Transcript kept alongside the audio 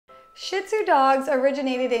Shih Tzu dogs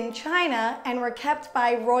originated in China and were kept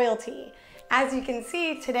by royalty. As you can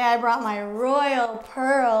see, today I brought my royal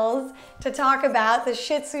pearls to talk about the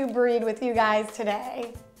Shih Tzu breed with you guys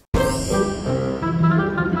today.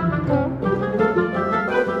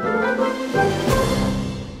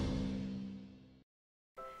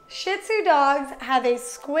 Shih Tzu dogs have a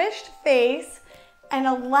squished face, an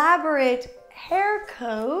elaborate hair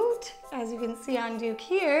coat, as you can see on Duke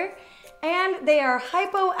here, and they are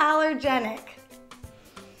hypoallergenic.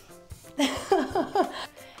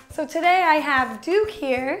 So today I have Duke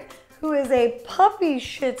here, who is a puppy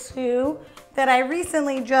Shih Tzu that I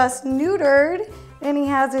recently just neutered, and he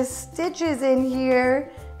has his stitches in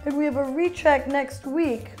here, and we have a recheck next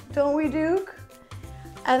week, don't we, Duke?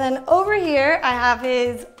 And then over here I have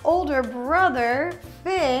his older brother,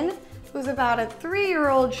 Finn, who's about a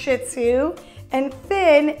 3-year-old Shih Tzu, and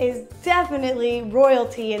Finn is definitely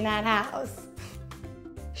royalty in that house.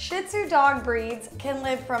 Shih Tzu dog breeds can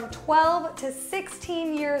live from 12 to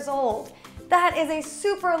 16 years old. That is a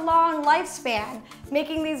super long lifespan,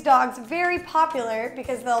 making these dogs very popular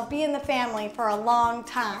because they'll be in the family for a long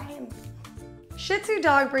time. Shih Tzu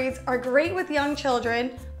dog breeds are great with young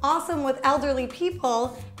children, awesome with elderly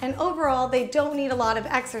people, and overall they don't need a lot of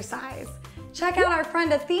exercise. Check out our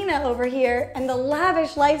friend Athena over here and the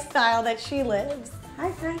lavish lifestyle that she lives.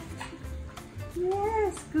 Hi, friend.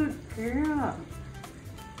 Yes, good girl.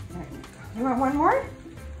 You want one more?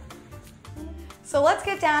 So let's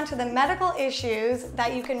get down to the medical issues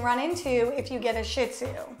that you can run into if you get a Shih Tzu.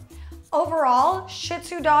 Overall, Shih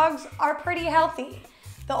Tzu dogs are pretty healthy.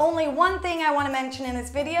 The only one thing I want to mention in this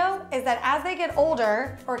video is that as they get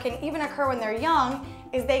older, or can even occur when they're young,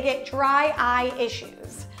 is they get dry eye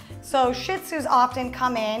issues. So Shih Tzus often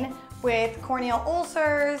come in with corneal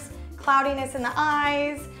ulcers, cloudiness in the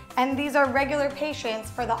eyes, and these are regular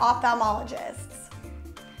patients for the ophthalmologists.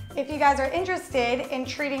 If you guys are interested in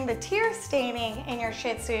treating the tear staining in your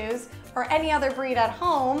Shih Tzus or any other breed at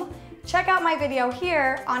home, check out my video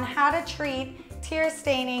here on how to treat tear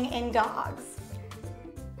staining in dogs.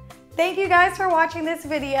 Thank you guys for watching this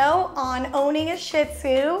video on owning a Shih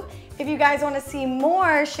Tzu. If you guys want to see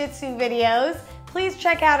more Shih Tzu videos, please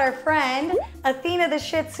check out our friend Athena the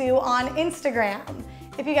Shih Tzu on Instagram.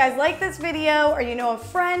 If you guys like this video or you know a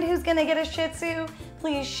friend who's gonna get a Shih Tzu,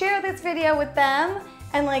 please share this video with them.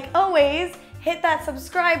 And like always, hit that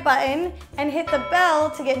subscribe button and hit the bell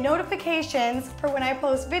to get notifications for when I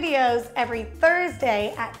post videos every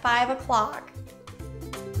Thursday at 5 o'clock.